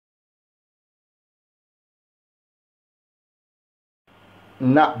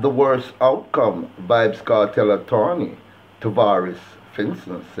Not the worst outcome, Vybz Kartel attorney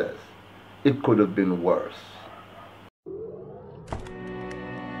Tavares-Finson says. It could have been worse.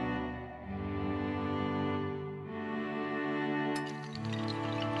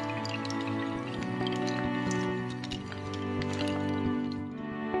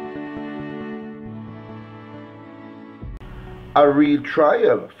 A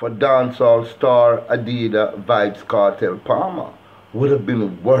retrial for dancehall star Adidas Vybz Kartel Palmer would have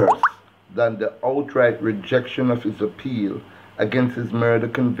been worse than the outright rejection of his appeal against his murder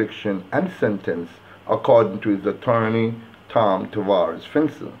conviction and sentence, according to his attorney Tom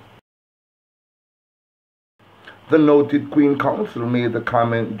Tavares-Finson. The noted Queen Counsel made the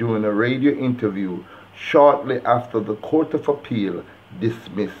comment during a radio interview shortly after the Court of Appeal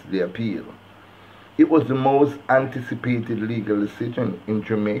dismissed the appeal. It was the most anticipated legal decision in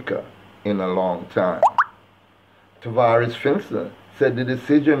Jamaica in a long time. Tavares-Finson said the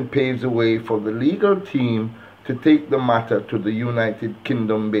decision paves the way for the legal team to take the matter to the United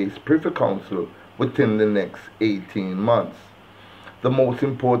Kingdom-based Privy Council within the next 18 months. The most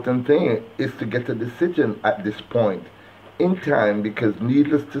important thing is to get a decision at this point in time because,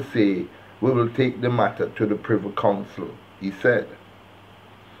 needless to say, we will take the matter to the Privy Council, he said.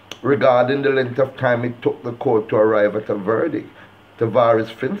 Regarding the length of time it took the court to arrive at a verdict,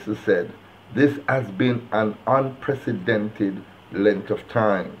 Tavares-Finson said, "This has been an unprecedented length of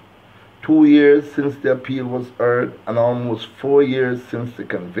time. 2 years since the appeal was heard and almost 4 years since the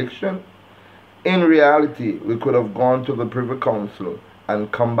conviction. In reality, we could have gone to the Privy Council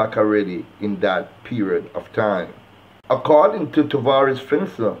and come back already in that period of time." According to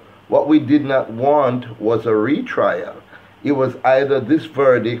Tavares-Finson, what we did not want was a retrial. It was either this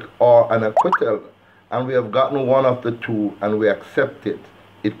verdict or an acquittal, and we have gotten one of the two and we accept it.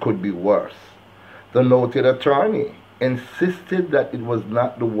 It could be worse. The noted attorney insisted that it was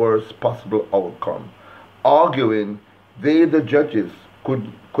not the worst possible outcome, arguing they, the judges,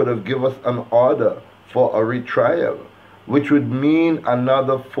 could have given us an order for a retrial, which would mean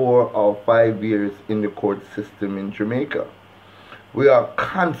another 4 or 5 years in the court system in Jamaica. We are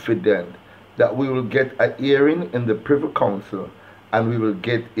confident that we will get a hearing in the Privy Council and we will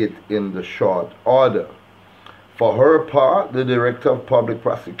get it in the short order. For her part, the Director of Public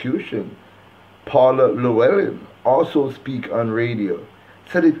Prosecution, Paula Llewellyn, also speak on radio,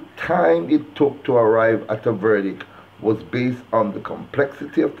 said the time it took to arrive at a verdict was based on the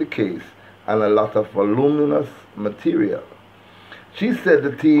complexity of the case and a lot of voluminous material. She said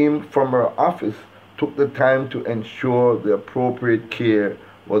the team from her office took the time to ensure the appropriate care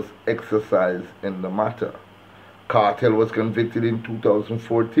was exercised in the matter. Kartel was convicted in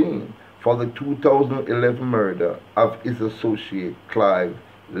 2014 for the 2011 murder of his associate Clive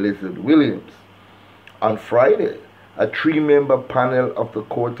Lizard Williams. On Friday, a 3-member panel of the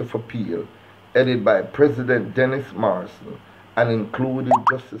Court of Appeal, headed by President Dennis Morrison and including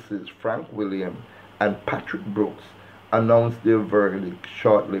Justices Frank William and Patrick Brooks, announced their verdict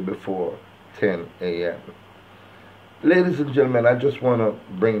shortly before 10 a.m. Ladies and gentlemen, I just want to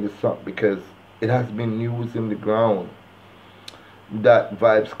bring this up because it has been news in the ground that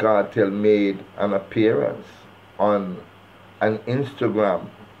Vybz Kartel made an appearance on an Instagram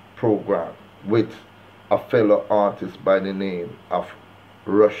program with a fellow artist by the name of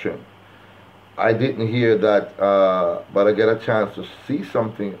Russian. I didn't hear that, but I get a chance to see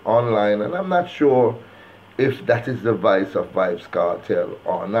something online, and I'm not sure if that is the voice of Vybz Kartel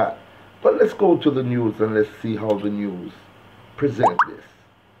or not. But let's go to the news and let's see how the news present this.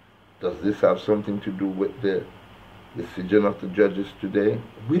 Does this have something to do with the decision of the judges today?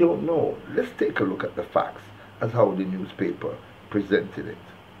 We don't know. Let's take a look at the facts as how the newspaper presented it.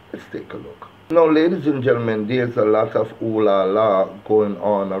 Let's take a look. Now, ladies and gentlemen, there's a lot of ooh la la going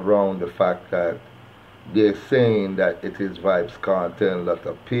on around the fact that they're saying that it is Vybz Kartel that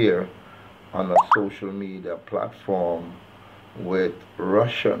appear on a social media platform with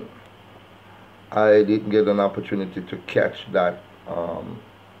Russian. I didn't get an opportunity to catch that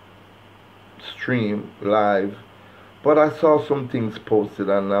stream live, but I saw some things posted,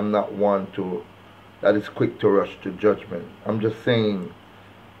 and I'm not one that is quick to rush to judgment. I'm just saying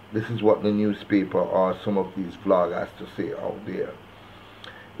this is what the newspaper or some of these vlogs has to say out there.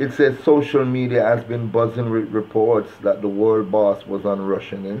 It says social media has been buzzing with reports that the world boss was on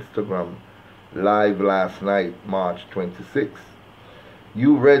Russian Instagram live last night, March 26th.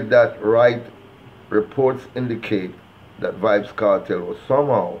 You read that right. Reports indicate that Vybz Kartel was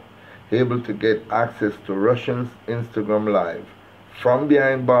somehow able to get access to Russian's Instagram live from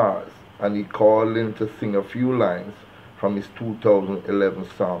behind bars, and he called in to sing a few lines from his 2011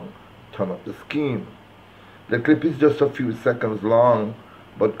 song, Turn Up the Scheme. The clip is just a few seconds long,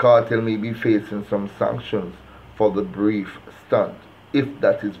 but Kartel may be facing some sanctions for the brief stunt, if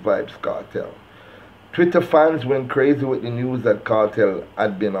that is Vybz Kartel. Twitter fans went crazy with the news that Kartel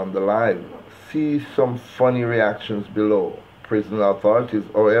had been on the live. See some funny reactions below. Prison authorities,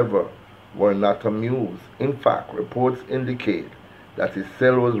 however, were not amused. In fact, reports indicate that his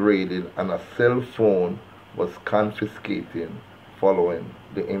cell was raided and a cell phone was confiscated following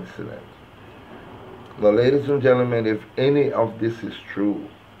the incident. Now, ladies and gentlemen, if any of this is true,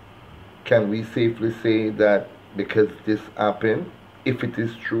 can we safely say that because this happened, if it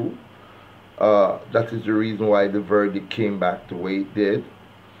is true, that is the reason why the verdict came back the way it did?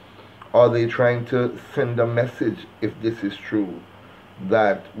 Are they trying to send a message, if this is true,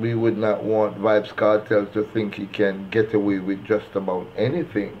 that we would not want Vybz Kartel to think he can get away with just about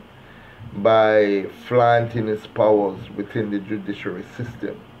anything by flaunting his powers within the judiciary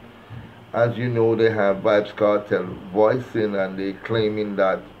system? As you know, they have Vybz Kartel voicing, and they claiming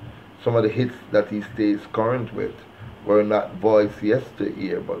that some of the hits that he stays current with were not voiced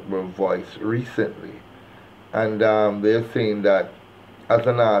yesteryear, but were voiced recently. And they're saying that as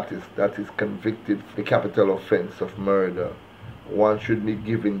an artist that is convicted for the capital offense of murder, one should be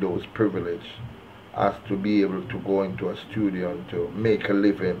given those privileges as to be able to go into a studio and to make a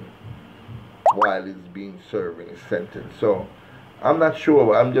living while he's being served in his sentence. So I'm not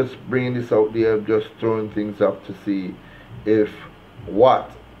sure. I'm just bringing this out there, just throwing things up to see if what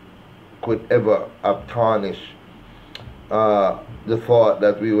could ever have tarnished the thought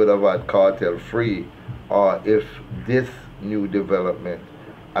that we would have had Kartel free, or if this new development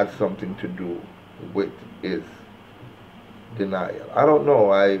had something to do with his denial. I don't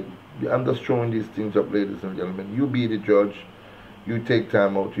know. I'm just throwing these things up, ladies and gentlemen. You be the judge. You take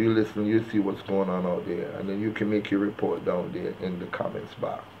time out, you listen, you see what's going on out there, and then you can make your report down there in the comments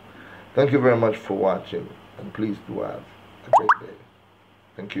box. Thank you very much for watching, and please do have a great day.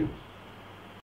 Thank you.